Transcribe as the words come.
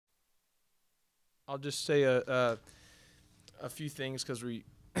I'll just say a few things because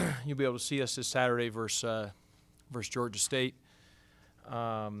you'll be able to see us this Saturday versus Georgia State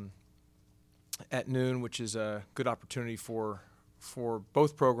at noon, which is a good opportunity for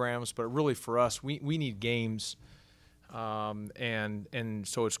both programs, but really for us, we need games, and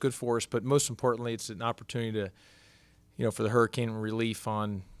so it's good for us. But most importantly, it's an opportunity to, for the hurricane relief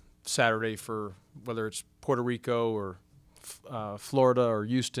on Saturday for whether it's Puerto Rico or Florida or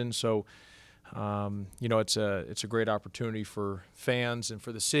Houston. So, it's a great opportunity for fans and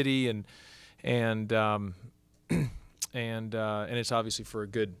for the city, and it's obviously for a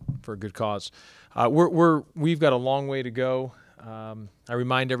good cause. We've got a long way to go. I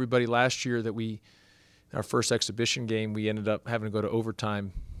remind everybody last year that our first exhibition game, we ended up having to go to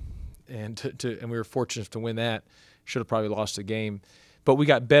overtime, and we were fortunate to win that. Should have probably lost the game, but we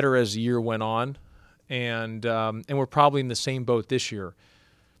got better as the year went on, and we're probably in the same boat this year.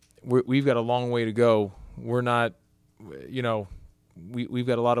 We've got a long way to go. We're not, we've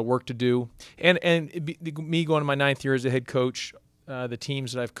got a lot of work to do. And me going to my 9th year as a head coach, the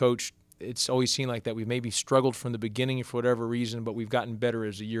teams that I've coached, it's always seemed like that we've maybe struggled from the beginning for whatever reason, but we've gotten better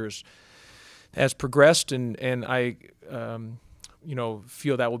as the years has progressed. And I,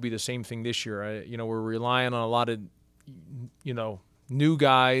 feel that will be the same thing this year. We're relying on a lot of, new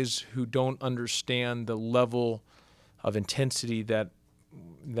guys who don't understand the level of intensity that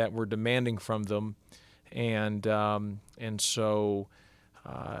we're demanding from them, and so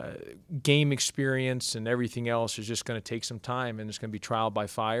game experience and everything else is just going to take some time, and it's going to be trial by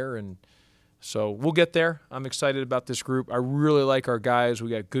fire, and so we'll get there. I'm excited about this group. I really like our guys. We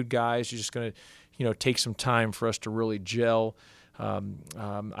got good guys. It's just going to take some time for us to really gel.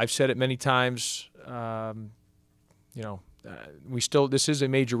 I've said it many times. This is a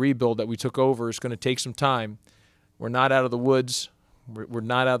major rebuild that we took over. It's going to take some time. We're not out of the woods. We're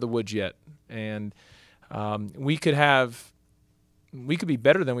not out of the woods yet, and we could be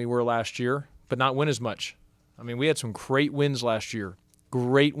better than we were last year, but not win as much. I mean, we had some great wins last year,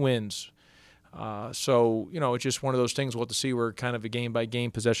 great wins. So it's just one of those things. We'll have to see. We're kind of a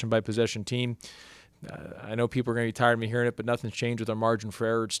game-by-game, possession-by-possession team. I know people are going to be tired of me hearing it, but nothing's changed with our margin for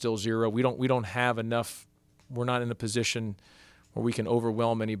error. It's still 0. We don't have enough. We're not in a position where we can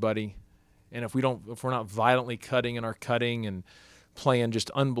overwhelm anybody. And if we're not violently cutting in our cutting and playing just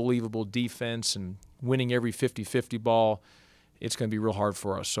unbelievable defense and winning every 50-50 ball, it's going to be real hard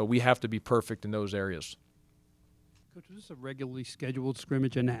for us. So we have to be perfect in those areas. Coach, was this a regularly scheduled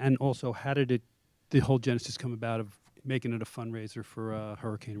scrimmage? And also, how did the whole genesis come about of making it a fundraiser for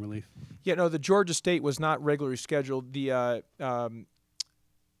hurricane relief? Yeah, no, the Georgia State was not regularly scheduled. The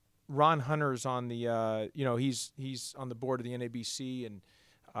Ron Hunter's on the he's on the board of the NABC, and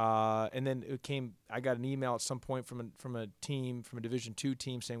then it came. I got an email at some point from a team, from a Division II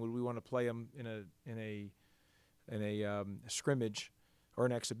team, saying, would we want to play them in a scrimmage or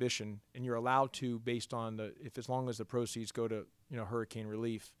an exhibition? And you're allowed to, based on as long as the proceeds go to hurricane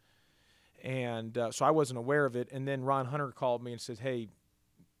relief. And so I wasn't aware of it. And then Ron Hunter called me and said, hey,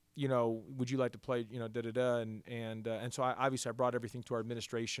 would you like to play, and so I brought everything to our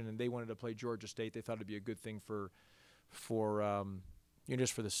administration, and they wanted to play Georgia State. They thought it'd be a good thing for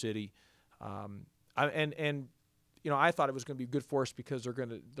just for the city. I thought it was going to be good for us because they're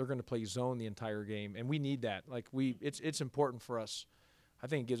going to play zone the entire game, and we need that. It's important for us. I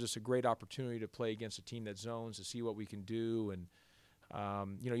think it gives us a great opportunity to play against a team that zones, to see what we can do, and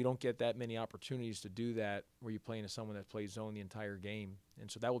you don't get that many opportunities to do that where you're playing as someone that plays zone the entire game, and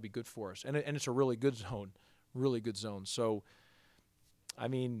so that will be good for us. And it's a really good zone, really good zone. So,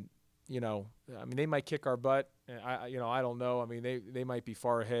 they might kick our butt. I don't know. I mean, they might be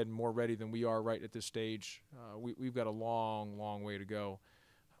far ahead and more ready than we are right at this stage. We've got a long, long way to go.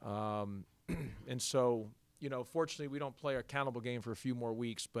 And so, fortunately, we don't play a countable game for a few more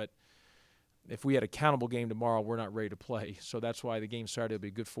weeks, but if we had a countable game tomorrow, we're not ready to play. So that's why the game Saturday will be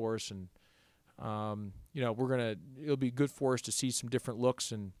good for us, and it'll be good for us to see some different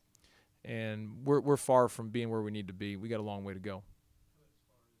looks, and we're far from being where we need to be. We got a long way to go.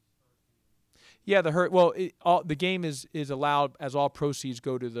 Yeah, the game is allowed as all proceeds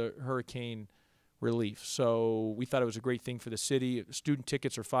go to the hurricane relief. So we thought it was a great thing for the city. Student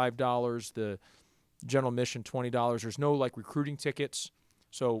tickets are $5. The general admission $20. There's no recruiting tickets.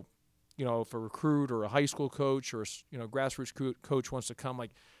 So if a recruit or a high school coach or grassroots coach wants to come,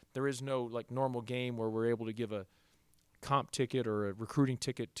 there is no normal game where we're able to give a comp ticket or a recruiting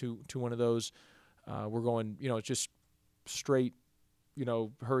ticket to one of those. We're going, it's just straight,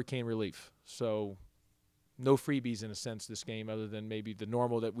 hurricane relief. So no freebies in a sense this game, other than maybe the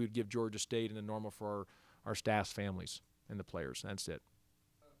normal that we'd give Georgia State and the normal for our staff's families and the players. That's it.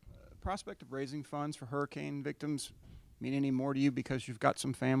 prospect of raising funds for hurricane victims mean any more to you because you've got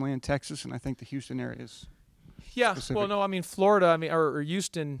some family in Texas, and I think the Houston area is Yeah, specific? well, no, I mean Florida, I mean or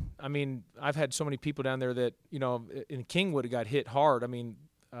Houston. I mean, I've had so many people down there that in Kingwood got hit hard. I mean,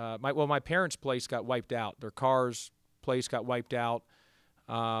 my parents' place got wiped out. Their car's place got wiped out.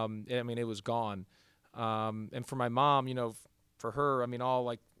 I mean, it was gone. And for my mom, for her, I mean, all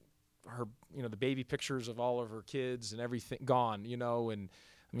like her, the baby pictures of all of her kids and everything gone. And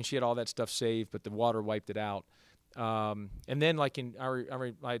I mean, she had all that stuff saved, but the water wiped it out. And then like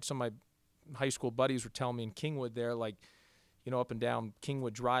I had some of my high school buddies were telling me in Kingwood there, like, up and down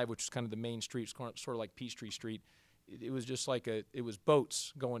Kingwood Drive, which is kind of the main street, it's sort of like Peachtree Street. It was just like it was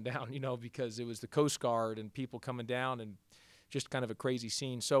boats going down, because it was the Coast Guard and people coming down and just kind of a crazy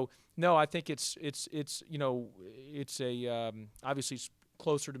scene. So no, I think it's a obviously it's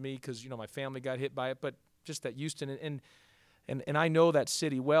closer to me because my family got hit by it, but just that Houston and I know that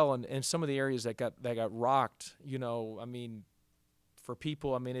city well, and some of the areas that got rocked, I mean, for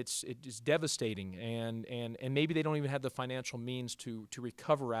people, I mean, it's devastating, and maybe they don't even have the financial means to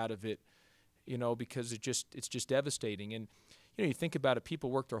recover out of it, because it's just devastating. And you think about it, people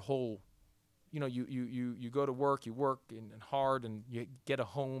work their whole, you go to work, you work and hard, and you get a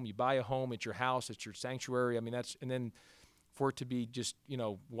home, you buy a home, it's your house, it's your sanctuary. I mean, and then for it to be just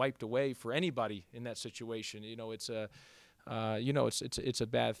wiped away for anybody in that situation, it's a it's a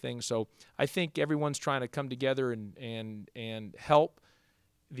bad thing. So I think everyone's trying to come together and help.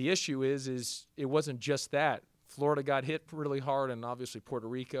 The issue is it wasn't just that. Florida got hit really hard, and obviously Puerto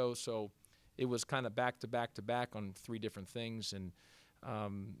Rico. So it was kind of back to back to back on three different things. And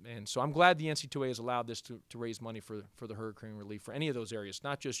so I'm glad the NC2A has allowed this to raise money for the hurricane relief for any of those areas,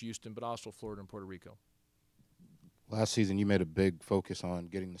 not just Houston, but also Florida and Puerto Rico. Last season, you made a big focus on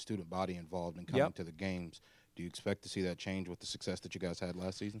getting the student body involved and coming to the games. Do you expect to see that change with the success that you guys had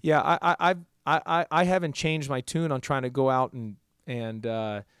last season? Yeah, I haven't changed my tune on trying to go out and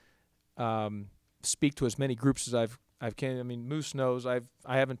speak to as many groups as I've can. I mean, Moose knows I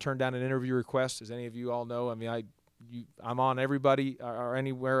haven't turned down an interview request, as any of you all know. I mean, I'm on everybody or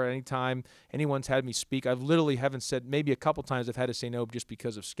anywhere, anytime anyone's had me speak. I've literally haven't said, maybe a couple times I've had to say no just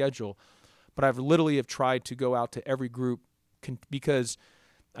because of schedule, but I've literally have tried to go out to every group because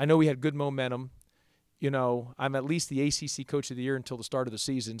I know we had good momentum. I'm at least the ACC Coach of the Year until the start of the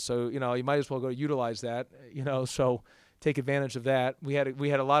season, so you might as well go utilize that. So take advantage of that. We had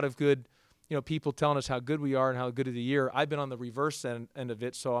a lot of good, people telling us how good we are and how good of the year. I've been on the reverse end of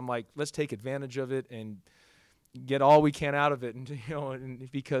it, so I'm like, let's take advantage of it and get all we can out of it, and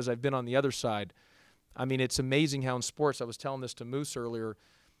because I've been on the other side. I mean, it's amazing how in sports. I was telling this to Moose earlier.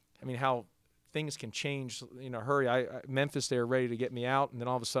 I mean, how things can change in a hurry. Memphis, they were ready to get me out, and then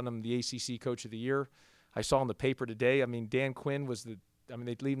all of a sudden I'm the ACC Coach of the Year. I saw in the paper today, I mean, Dan Quinn was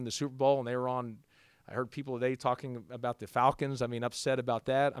they'd leave in the Super Bowl, and they were on, I heard people today talking about the Falcons, I mean, upset about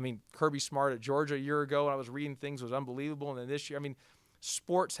that. I mean, Kirby Smart at Georgia a year ago, and I was reading things, was unbelievable, and then this year, I mean,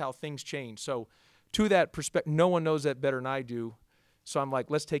 sports, how things change. So to that perspective, no one knows that better than I do, so I'm like,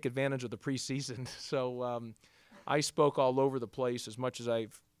 let's take advantage of the preseason. So I spoke all over the place as much as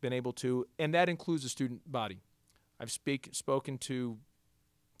I've been able to, and that includes the student body. I've spoken to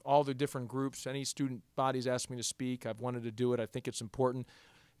all the different groups. Any student bodies ask me to speak, I've wanted to do it. I think it's important.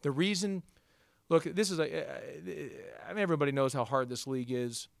 The reason, look, this is I mean, everybody knows how hard this league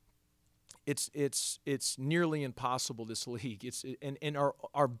is. It's nearly impossible, this league. And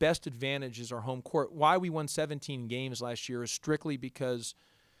our best advantage is our home court. Why we won 17 games last year is strictly because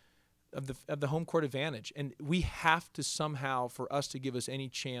of the home court advantage. And we have to somehow, for us to give us any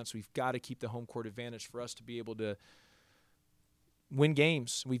chance, we've got to keep the home court advantage for us to be able to win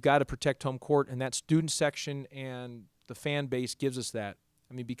games. We've got to protect home court, and that student section and the fan base gives us that.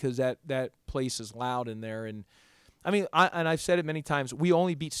 I mean, because that place is loud in there. And I mean, I've said it many times, we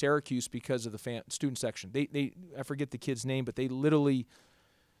only beat Syracuse because of the student section. They I forget the kid's name, but they literally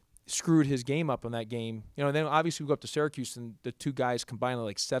screwed his game up on that game. And then obviously we go up to Syracuse, and the two guys combined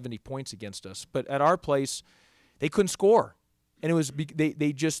like 70 points against us. But at our place, they couldn't score. And it was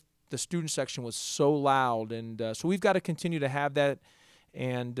the student section was so loud, and so we've got to continue to have that,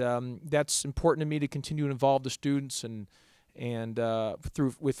 and that's important to me, to continue to involve the students, and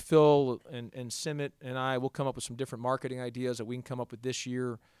with Phil and Simmet and I, we'll come up with some different marketing ideas that we can come up with this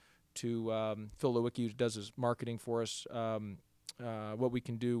year to Phil Lewicki, who does his marketing for us, what we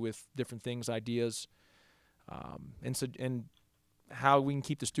can do with different things, ideas, and how we can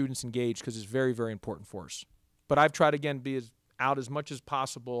keep the students engaged, because it's very, very important for us. But I've tried, again, be out as much as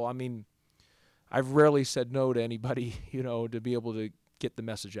possible. I mean, I've rarely said no to anybody, to be able to get the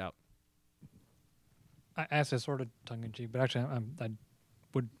message out. I asked this sort of tongue-in-cheek, but actually I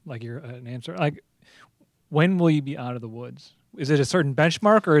would like your an answer. Like, when will you be out of the woods? Is it a certain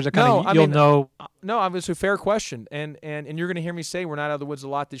benchmark, or is it kind of know? No, it's a fair question, and you're going to hear me say we're not out of the woods a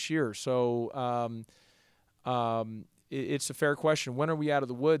lot this year. So it's a fair question. When are we out of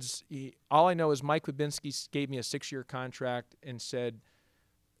the woods? All I know is Mike Babinski gave me a 6-year contract and said,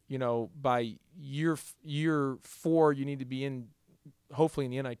 by year 4 you need to be in, hopefully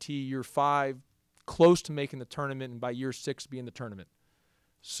in the NIT. Year 5, close to making the tournament, and by year 6 be in the tournament.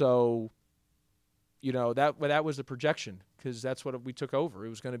 So, that was the projection, because that's what we took over. It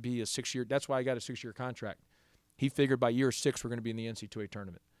was going to be a 6-year. That's why I got a 6-year contract. He figured by year 6 we're going to be in the NCAA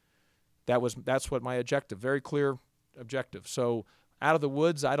tournament. That's what my objective. Very clear objective. So out of the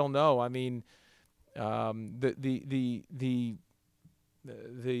woods, I don't know. I mean, the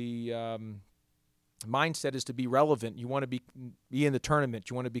mindset is to be relevant. You want to be in the tournament.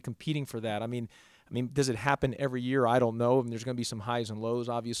 You want to be competing for that. I mean, does it happen every year? I don't know. There's going to be some highs and lows,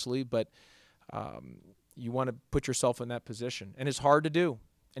 obviously, but you want to put yourself in that position, and it's hard to do.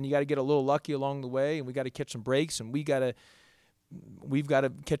 And you got to get a little lucky along the way, and we got to catch some breaks, and we've got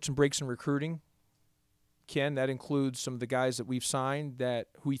to catch some breaks in recruiting. Ken, that includes some of the guys that we've signed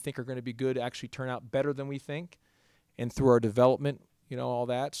who we think are going to be good, actually turn out better than we think, and through our development, all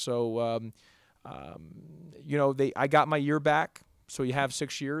that. So, I got my year back, so you have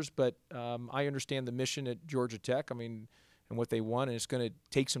 6 years, but I understand the mission at Georgia Tech. And what they want, and it's going to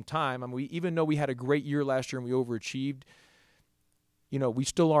take some time. Even though we had a great year last year and we overachieved, we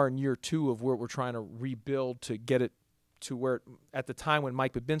still are in year 2 of where we're trying to rebuild to get it to where, at the time when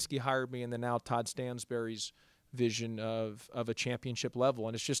Mike Babinski hired me, and then now Todd Stansberry's vision of a championship level,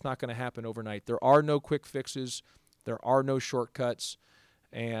 and it's just not going to happen overnight. There are no quick fixes. There are no shortcuts.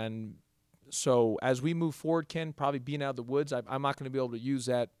 And so as we move forward, Ken, probably being out of the woods, I'm not going to be able to use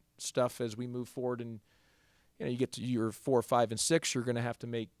that stuff as we move forward. And you get to year 4, 5, and 6, you're going to have to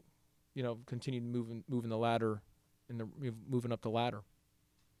make, continue moving the ladder, moving up the ladder.